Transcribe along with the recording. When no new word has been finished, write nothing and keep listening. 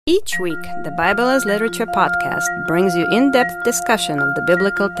Each week, the Bible as Literature podcast brings you in-depth discussion of the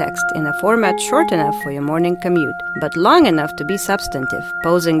biblical text in a format short enough for your morning commute, but long enough to be substantive,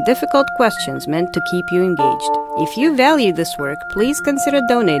 posing difficult questions meant to keep you engaged. If you value this work, please consider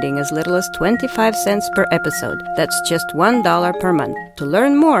donating as little as 25 cents per episode. That's just $1 per month. To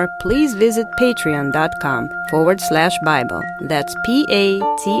learn more, please visit patreon.com/Bible. That's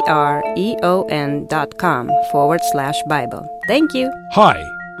patreon.com/Bible. Thank you. Hi,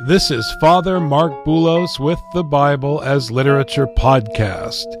 this is Father Mark Boulos with the Bible as Literature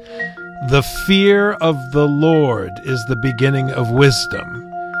podcast. The fear of the Lord is the beginning of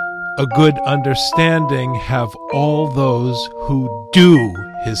wisdom. A good understanding have all those who do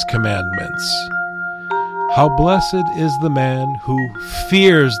his commandments. How blessed is the man who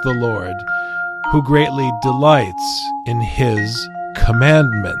fears the Lord, who greatly delights in his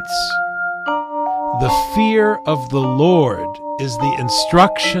commandments. The fear of the Lord is the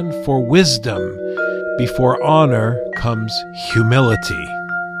instruction for wisdom. Before honor comes humility.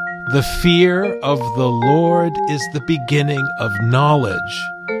 The fear of the Lord is the beginning of knowledge.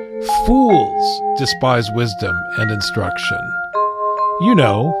 Fools despise wisdom and instruction. You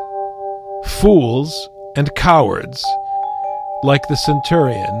know, fools and cowards, like the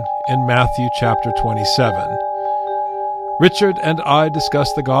centurion in Matthew chapter 27. Richard and I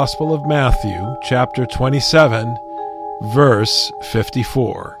discuss the Gospel of Matthew, chapter 27, verse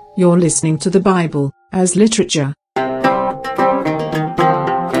 54. You're listening to the Bible as Literature.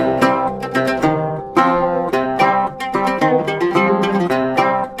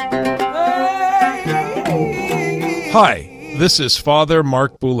 Hi, this is Father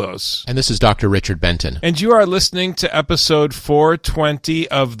Mark Boulos. And this is Dr. Richard Benton. And you are listening to episode 420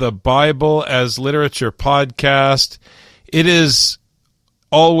 of the Bible as Literature podcast. It is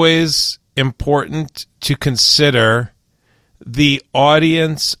always important to consider the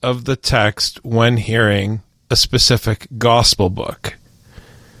audience of the text when hearing a specific gospel book.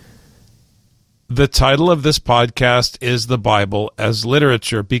 The title of this podcast is The Bible as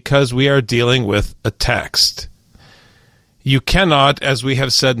Literature because we are dealing with a text. You cannot, as we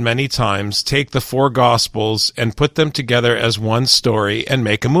have said many times, take the four Gospels and put them together as one story and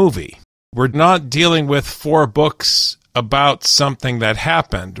make a movie. We're not dealing with four books about something that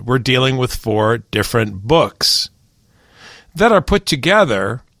happened. We're dealing with four different books that are put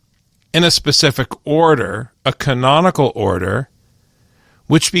together in a specific order, a canonical order,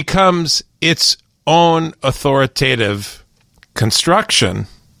 which becomes its own authoritative construction.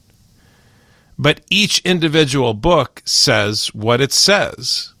 But each individual book says what it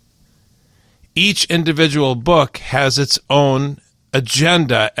says. Each individual book has its own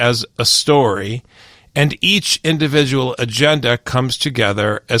agenda as a story, and each individual agenda comes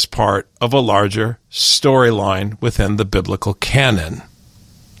together as part of a larger storyline within the biblical canon.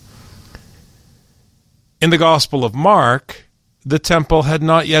 In the Gospel of Mark, the temple had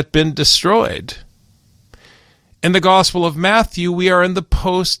not yet been destroyed. In the Gospel of Matthew, we are in the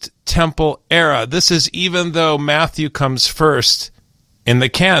post-temple era. This is even though Matthew comes first in the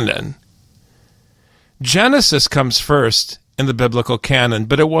canon. Genesis comes first in the biblical canon,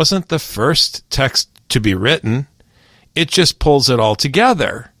 but it wasn't the first text to be written. It just pulls it all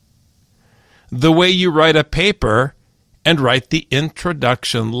together. The way you write a paper and write the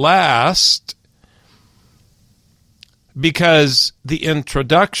introduction last, because the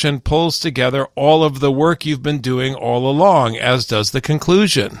introduction pulls together all of the work you've been doing all along, as does the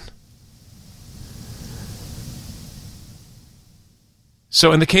conclusion.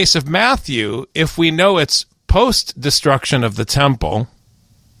 So in the case of Matthew, if we know it's post-destruction of the temple,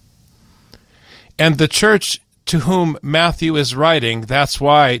 and the church to whom Matthew is writing, that's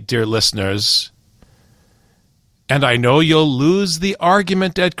why, dear listeners, and I know you'll lose the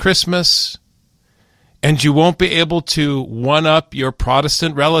argument at Christmas, and you won't be able to one-up your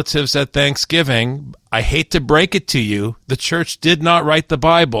Protestant relatives at Thanksgiving. I hate to break it to you, the church did not write the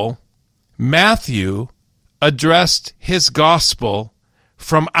Bible. Matthew addressed his gospel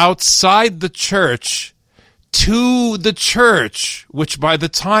from outside the church to the church, which by the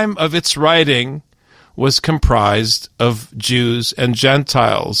time of its writing was comprised of Jews and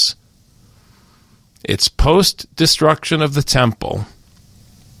Gentiles. It's post-destruction of the temple,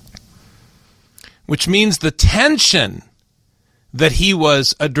 which means the tension that he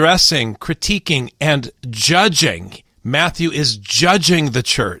was addressing, critiquing, and judging. Matthew is judging the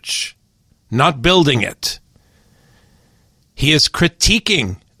church, not building it. He is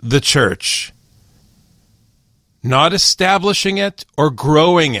critiquing the church, not establishing it or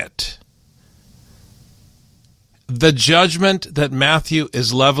growing it. The judgment that Matthew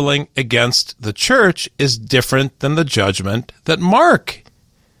is leveling against the church is different than the judgment that Mark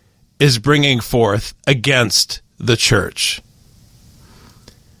is bringing forth against the church.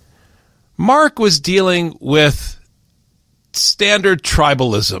 Mark was dealing with standard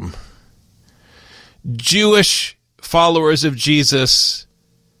tribalism. Jewish followers of Jesus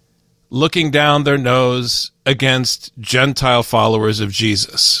looking down their nose against Gentile followers of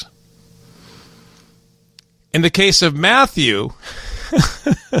Jesus. In the case of Matthew,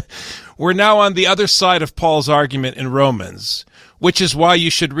 we're now on the other side of Paul's argument in Romans, which is why you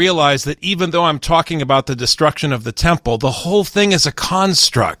should realize that even though I'm talking about the destruction of the temple, the whole thing is a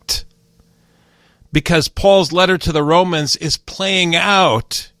construct. Because Paul's letter to the Romans is playing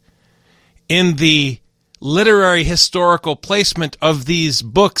out in the literary historical placement of these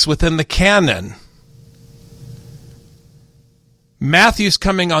books within the canon. Matthew's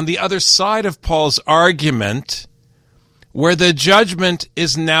coming on the other side of Paul's argument, where the judgment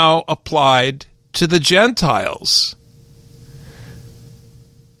is now applied to the Gentiles.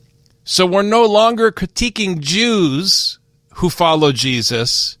 So we're no longer critiquing Jews who follow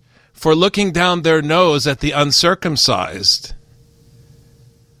Jesus for looking down their nose at the uncircumcised.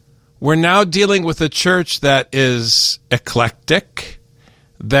 We're now dealing with a church that is eclectic,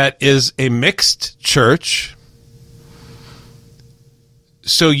 that is a mixed church.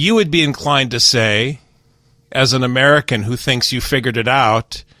 So you would be inclined to say, as an American who thinks you figured it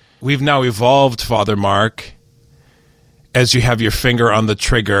out, we've now evolved, Father Mark, as you have your finger on the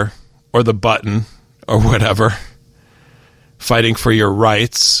trigger or the button or whatever, fighting for your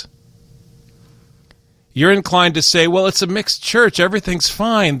rights. You're inclined to say, well, it's a mixed church. Everything's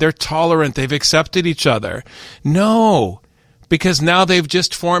fine. They're tolerant. They've accepted each other. No, because now they've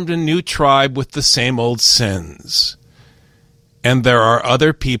just formed a new tribe with the same old sins. And there are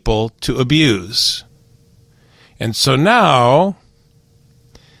other people to abuse. And so now,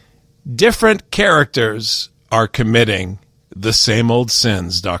 different characters are committing the same old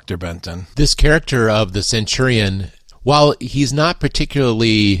sins, Dr. Benton. This character of the centurion, while he's not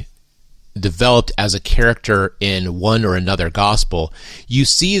particularly developed as a character in one or another gospel, you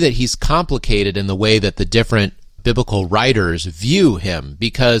see that he's complicated in the way that the different biblical writers view him,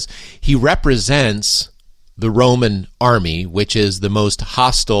 because he represents the Roman army, which is the most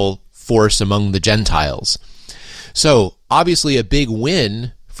hostile force among the Gentiles. So, obviously a big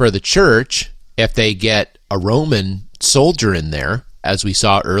win for the church if they get a Roman soldier in there, as we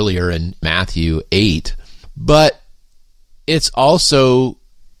saw earlier in Matthew 8. But it's also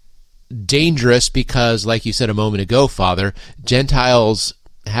dangerous because, like you said a moment ago, Father, Gentiles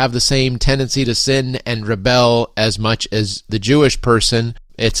have the same tendency to sin and rebel as much as the Jewish person.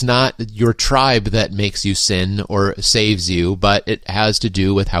 It's not your tribe that makes you sin or saves you, but it has to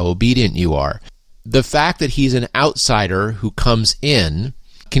do with how obedient you are. The fact that he's an outsider who comes in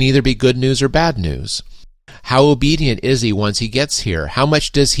can either be good news or bad news. How obedient is he once he gets here? How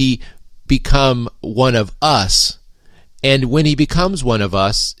much does he become one of us? And when he becomes one of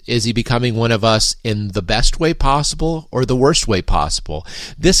us, is he becoming one of us in the best way possible or the worst way possible?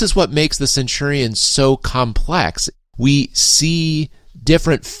 This is what makes the centurion so complex. We see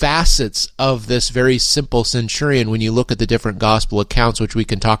different facets of this very simple centurion when you look at the different gospel accounts, which we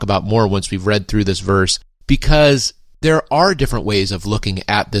can talk about more once we've read through this verse, because there are different ways of looking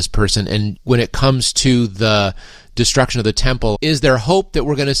at this person. And when it comes to the destruction of the temple, is there hope that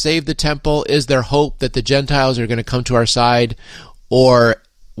we're going to save the temple? Is there hope that the Gentiles are going to come to our side? Or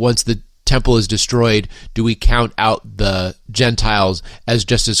once the temple is destroyed, do we count out the Gentiles as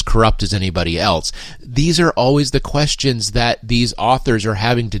just as corrupt as anybody else? These are always the questions that these authors are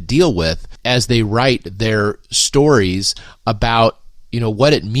having to deal with as they write their stories about,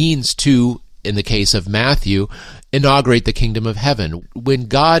 what it means to, in the case of Matthew, inaugurate the kingdom of heaven. When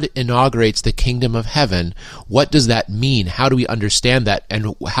God inaugurates the kingdom of heaven, what does that mean? How do we understand that?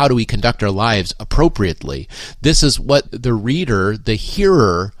 And how do we conduct our lives appropriately? This is what the reader, the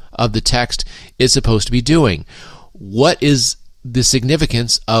hearer of the text, is supposed to be doing. What is the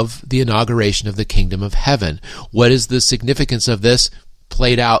significance of the inauguration of the kingdom of heaven? What is the significance of this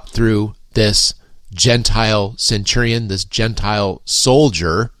played out through this Gentile centurion, this Gentile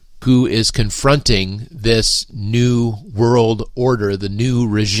soldier, who is confronting this new world order, the new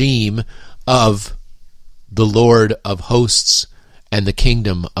regime of the Lord of hosts and the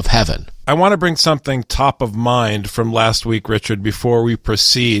kingdom of heaven? I want to bring something top of mind from last week, Richard, before we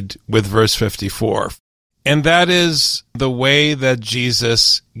proceed with verse 54. And that is the way that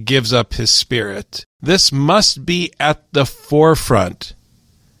Jesus gives up his spirit. This must be at the forefront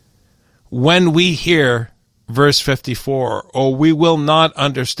when we hear verse 54, or we will not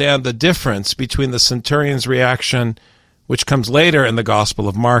understand the difference between the centurion's reaction, which comes later in the Gospel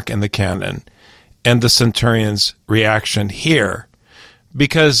of Mark in the canon, and the centurion's reaction here.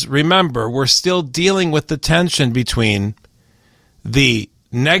 Because remember, we're still dealing with the tension between the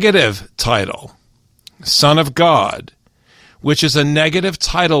negative title, Son of God, which is a negative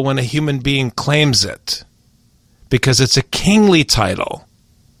title when a human being claims it, because it's a kingly title.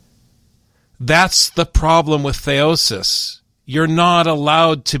 That's the problem with theosis. You're not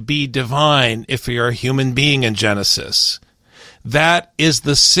allowed to be divine if you're a human being in Genesis. That is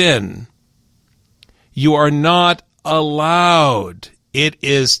the sin. You are not allowed. It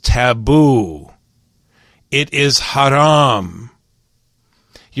is taboo. It is haram.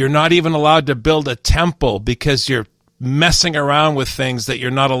 You're not even allowed to build a temple because you're messing around with things that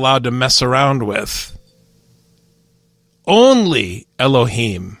you're not allowed to mess around with. Only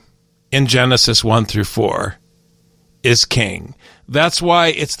Elohim in Genesis 1 through 4 is king. That's why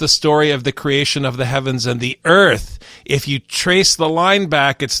it's the story of the creation of the heavens and the earth. If you trace the line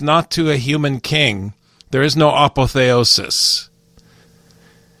back, it's not to a human king. There is no apotheosis.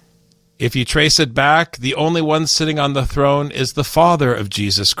 If you trace it back, the only one sitting on the throne is the Father of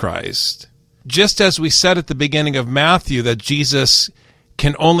Jesus Christ. Just as we said at the beginning of Matthew that Jesus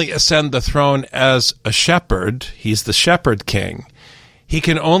can only ascend the throne as a shepherd, he's the shepherd king. He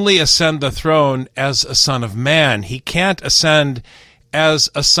can only ascend the throne as a son of man. He can't ascend as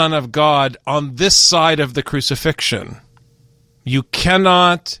a son of God on this side of the crucifixion. You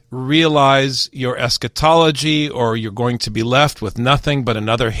cannot realize your eschatology, or you're going to be left with nothing but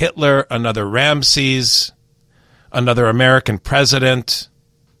another Hitler, another Ramses, another American president,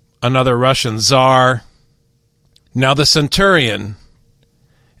 another Russian czar. Now the centurion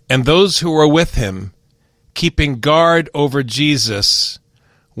and those who were with him, keeping guard over Jesus,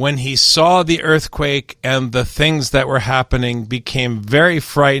 when he saw the earthquake and the things that were happening, became very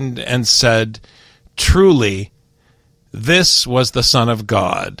frightened and said, "Truly, this was the Son of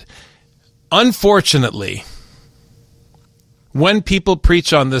God." Unfortunately, when people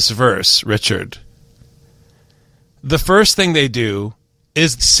preach on this verse, Richard, the first thing they do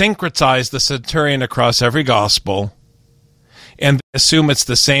is syncretize the centurion across every gospel and assume it's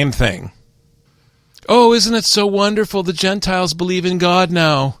the same thing. Oh, isn't it so wonderful the Gentiles believe in God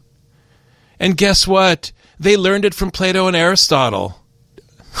now? And guess what? They learned it from Plato and Aristotle.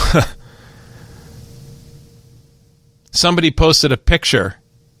 Somebody posted a picture.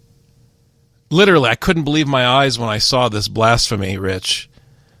 Literally, I couldn't believe my eyes when I saw this blasphemy, Rich.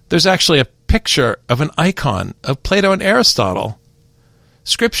 There's actually a picture of an icon of Plato and Aristotle.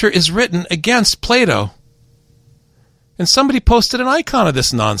 Scripture is written against Plato. And somebody posted an icon of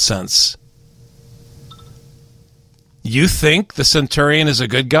this nonsense. You think the centurion is a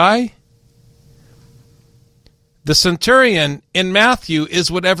good guy? The centurion in Matthew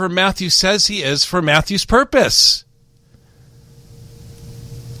is whatever Matthew says he is for Matthew's purpose.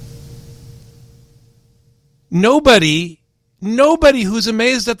 Nobody who's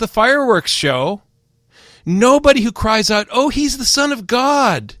amazed at the fireworks show, nobody who cries out, "Oh, he's the Son of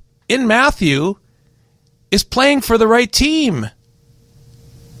God," in Matthew, is playing for the right team.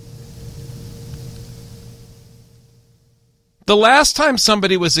 The last time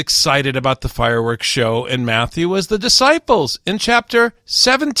somebody was excited about the fireworks show in Matthew was the disciples in chapter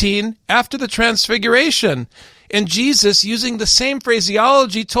 17 after the transfiguration. And Jesus, using the same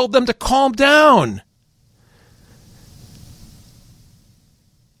phraseology, told them to calm down.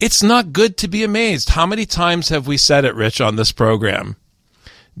 It's not good to be amazed. How many times have we said it, Rich, on this program?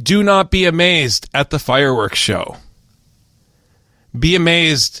 Do not be amazed at the fireworks show. Be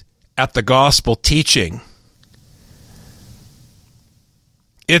amazed at the gospel teaching.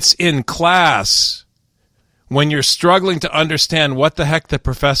 It's in class when you're struggling to understand what the heck the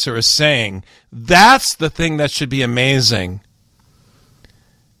professor is saying. That's the thing that should be amazing.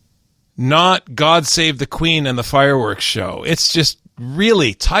 Not God Save the Queen and the fireworks show. It's just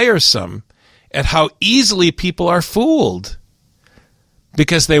really tiresome at how easily people are fooled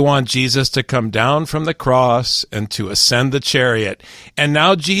because they want Jesus to come down from the cross and to ascend the chariot. And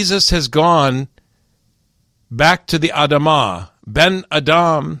now Jesus has gone back to the Adamah. Ben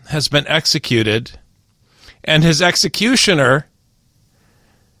Adam has been executed, and his executioner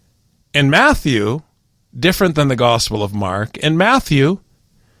in Matthew, different than the Gospel of Mark, in Matthew,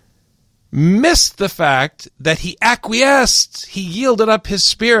 missed the fact that he acquiesced, he yielded up his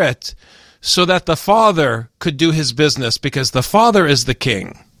spirit so that the Father could do his business, because the Father is the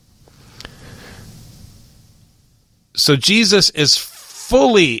King. So Jesus is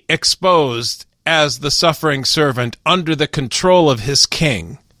fully exposed as the suffering servant under the control of his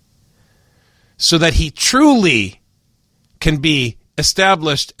King, so that he truly can be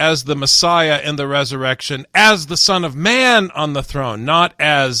established as the Messiah in the resurrection, as the Son of Man on the throne, not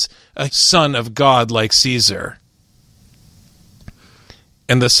as a son of God like Caesar.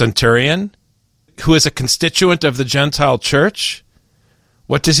 And the centurion, who is a constituent of the Gentile church,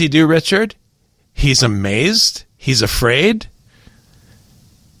 what does he do, Richard? He's amazed. He's afraid.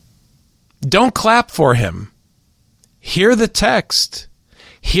 Don't clap for him. Hear the text.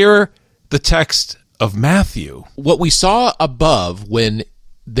 Hear the text of Matthew. What we saw above when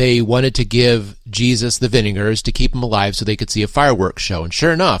they wanted to give Jesus the vinegars to keep him alive so they could see a fireworks show. And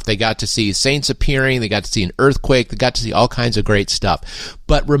sure enough, they got to see saints appearing, they got to see an earthquake, they got to see all kinds of great stuff.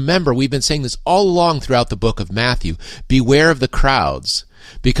 But remember, we've been saying this all along throughout the book of Matthew, beware of the crowds,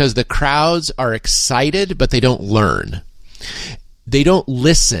 because the crowds are excited, but they don't learn. They don't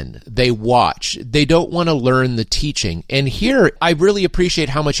listen, they watch. They don't want to learn the teaching. And here, I really appreciate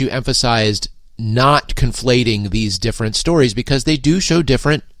how much you emphasized not conflating these different stories, because they do show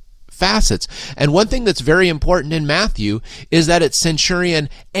different facets. And one thing that's very important in Matthew is that it's centurion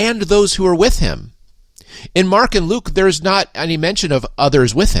and those who are with him. In Mark and Luke, there's not any mention of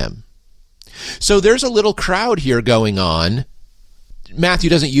others with him. So there's a little crowd here going on. Matthew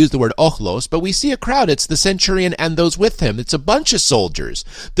doesn't use the word ochlos, but we see a crowd. It's the centurion and those with him. It's a bunch of soldiers.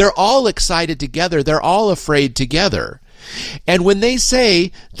 They're all excited together. They're all afraid together. And when they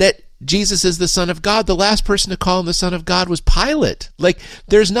say that Jesus is the Son of God, the last person to call him the Son of God was Pilate. Like,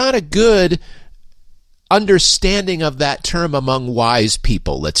 there's not a good understanding of that term among wise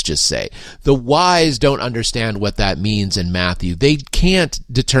people, let's just say. The wise don't understand what that means in Matthew. They can't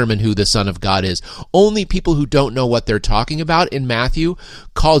determine who the Son of God is. Only people who don't know what they're talking about in Matthew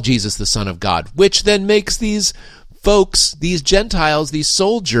call Jesus the Son of God, which then makes these folks, these Gentiles, these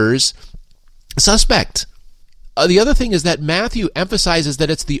soldiers, suspect. The other thing is that Matthew emphasizes that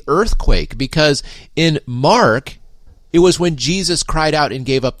it's the earthquake, because in Mark, it was when Jesus cried out and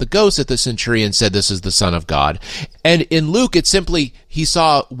gave up the ghost that the centurion said, "This is the Son of God." And in Luke, it's simply, he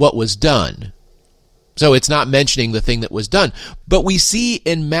saw what was done. So it's not mentioning the thing that was done. But we see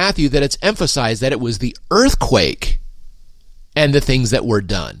in Matthew that it's emphasized that it was the earthquake and the things that were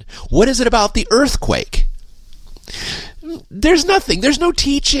done. What is it about the earthquake? There's nothing. There's no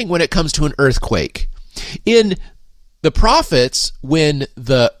teaching when it comes to an earthquake. In the prophets, when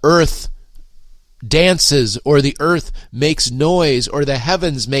the earth dances or the earth makes noise or the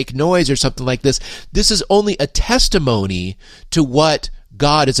heavens make noise or something like this, this is only a testimony to what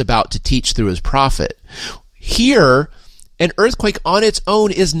God is about to teach through his prophet. Here, an earthquake on its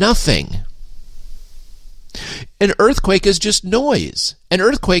own is nothing. An earthquake is just noise. An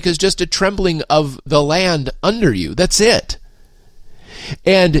earthquake is just a trembling of the land under you. That's it.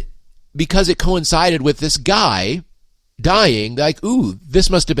 And because it coincided with this guy dying, like, ooh, this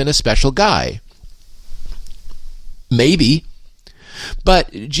must have been a special guy. Maybe.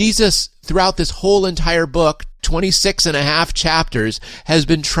 But Jesus, throughout this whole entire book, 26 and a half chapters, has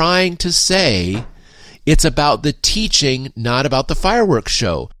been trying to say it's about the teaching, not about the fireworks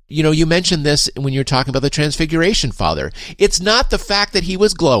show. You know, you mentioned this when you're talking about the Transfiguration, Father. It's not the fact that he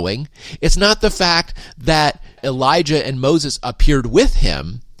was glowing. It's not the fact that Elijah and Moses appeared with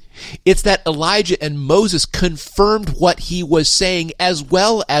him. It's that Elijah and Moses confirmed what he was saying, as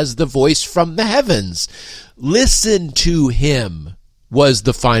well as the voice from the heavens. Listen to him was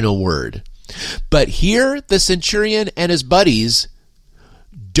the final word. But here, the centurion and his buddies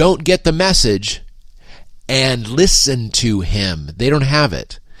don't get the message and listen to him. They don't have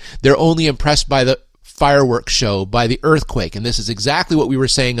it. They're only impressed by the fireworks show, by the earthquake. And this is exactly what we were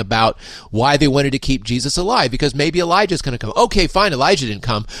saying about why they wanted to keep Jesus alive, because maybe Elijah's going to come. Okay, fine, Elijah didn't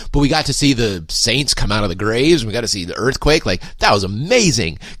come, but we got to see the saints come out of the graves. We got to see the earthquake. Like, that was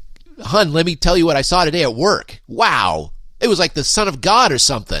amazing. Hun, let me tell you what I saw today at work. Wow. It was like the Son of God or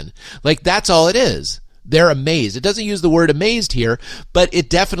something. Like, that's all it is. They're amazed. It doesn't use the word amazed here, but it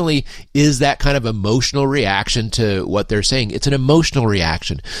definitely is that kind of emotional reaction to what they're saying. It's an emotional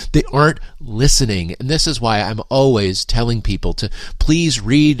reaction. They aren't listening. And this is why I'm always telling people to please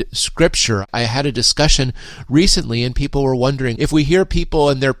read Scripture. I had a discussion recently, and people were wondering, if we hear people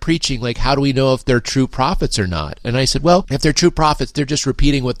and they're preaching, like, how do we know if they're true prophets or not? And I said, well, if they're true prophets, they're just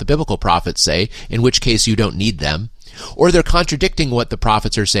repeating what the biblical prophets say, in which case you don't need them. Or they're contradicting what the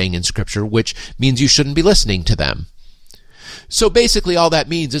prophets are saying in Scripture, which means you shouldn't be listening to them. So basically all that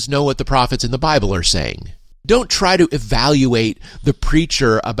means is know what the prophets in the Bible are saying. Don't try to evaluate the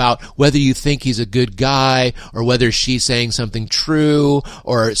preacher about whether you think he's a good guy or whether she's saying something true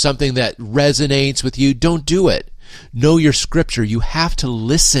or something that resonates with you. Don't do it. Know your Scripture. You have to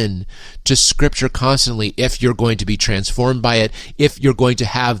listen to Scripture constantly if you're going to be transformed by it, if you're going to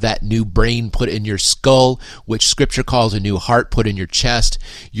have that new brain put in your skull, which Scripture calls a new heart put in your chest.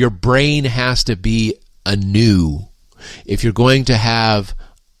 Your brain has to be anew. If you're going to have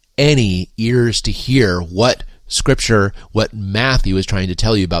any ears to hear what Scripture what Matthew is trying to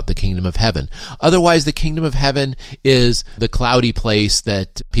tell you about the kingdom of heaven. Otherwise, the kingdom of heaven is the cloudy place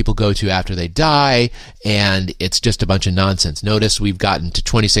that people go to after they die, and it's just a bunch of nonsense. Notice we've gotten to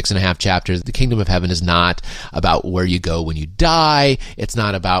 26 and a half chapters. The kingdom of heaven is not about where you go when you die. It's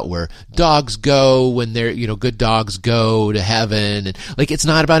not about where dogs go when they're, good dogs go to heaven. And it's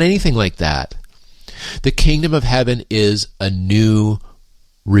not about anything like that. The kingdom of heaven is a new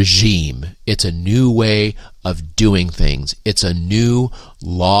regime. It's a new way of doing things. It's a new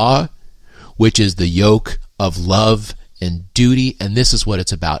law, which is the yoke of love and duty, and this is what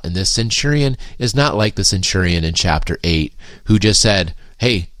it's about. And this centurion is not like the centurion in chapter 8 who just said,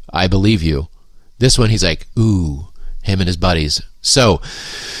 hey, I believe you. This one, he's like, ooh, him and his buddies. So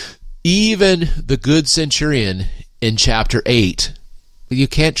even the good centurion in chapter 8, you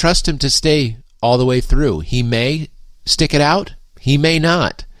can't trust him to stay all the way through. He may stick it out. He may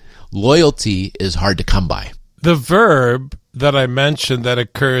not. Loyalty is hard to come by. The verb that I mentioned that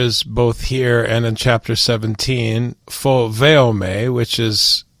occurs both here and in chapter 17, phoveome, which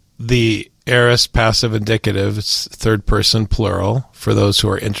is the aorist passive indicative, it's third person plural for those who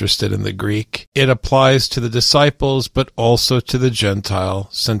are interested in the Greek. It applies to the disciples, but also to the Gentile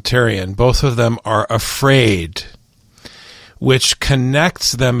centurion. Both of them are afraid, which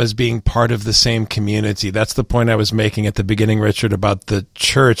connects them as being part of the same community. That's the point I was making at the beginning, Richard, about the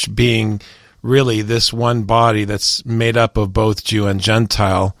church being really this one body that's made up of both Jew and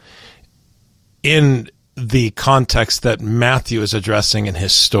Gentile in the context that Matthew is addressing in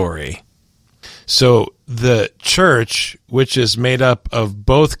his story. So the church, which is made up of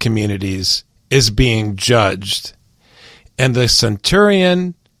both communities, is being judged. And the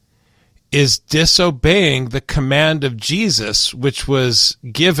centurion is disobeying the command of Jesus, which was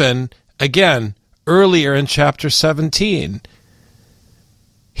given, again, earlier in chapter 17.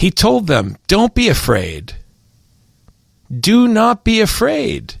 He told them, don't be afraid. Do not be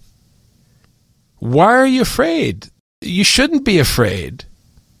afraid. Why are you afraid? You shouldn't be afraid.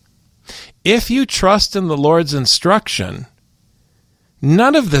 If you trust in the Lord's instruction,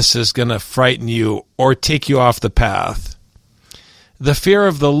 none of this is going to frighten you or take you off the path. The fear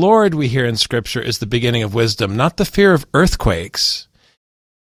of the Lord, we hear in Scripture, is the beginning of wisdom, not the fear of earthquakes.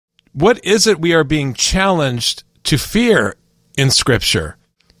 What is it we are being challenged to fear in Scripture?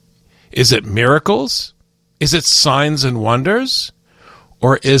 Is it miracles? Is it signs and wonders?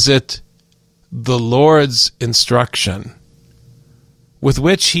 Or is it the Lord's instruction, with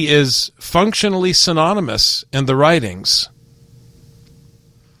which he is functionally synonymous in the writings?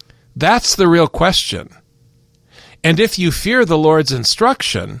 That's the real question. And if you fear the Lord's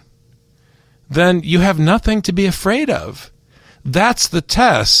instruction, then you have nothing to be afraid of. That's the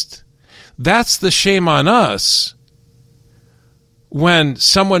test. That's the shame on us. When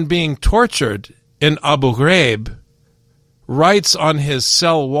someone being tortured in Abu Ghraib writes on his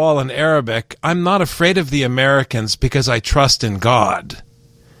cell wall in Arabic, I'm not afraid of the Americans because I trust in God.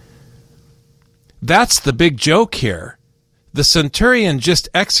 That's the big joke here. The centurion just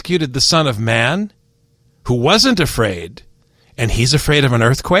executed the Son of Man, who wasn't afraid, and he's afraid of an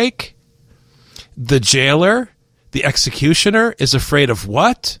earthquake? The jailer, the executioner, is afraid of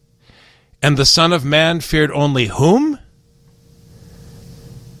what? And the Son of Man feared only whom?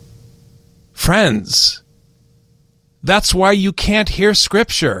 Friends, that's why you can't hear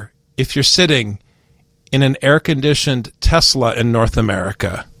Scripture if you're sitting in an air-conditioned Tesla in North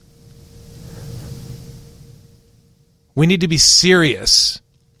America. We need to be serious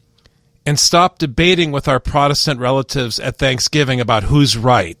and stop debating with our Protestant relatives at Thanksgiving about who's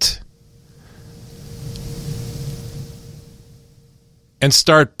right. And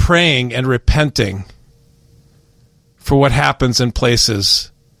start praying and repenting for what happens in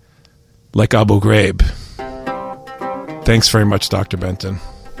places like Abu Ghraib. Thanks very much, Dr. Benton.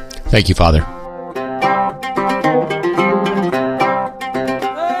 Thank you, Father.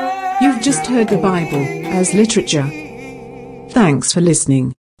 You've just heard the Bible as literature. Thanks for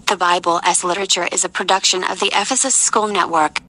listening. The Bible as Literature is a production of the Ephesus School Network.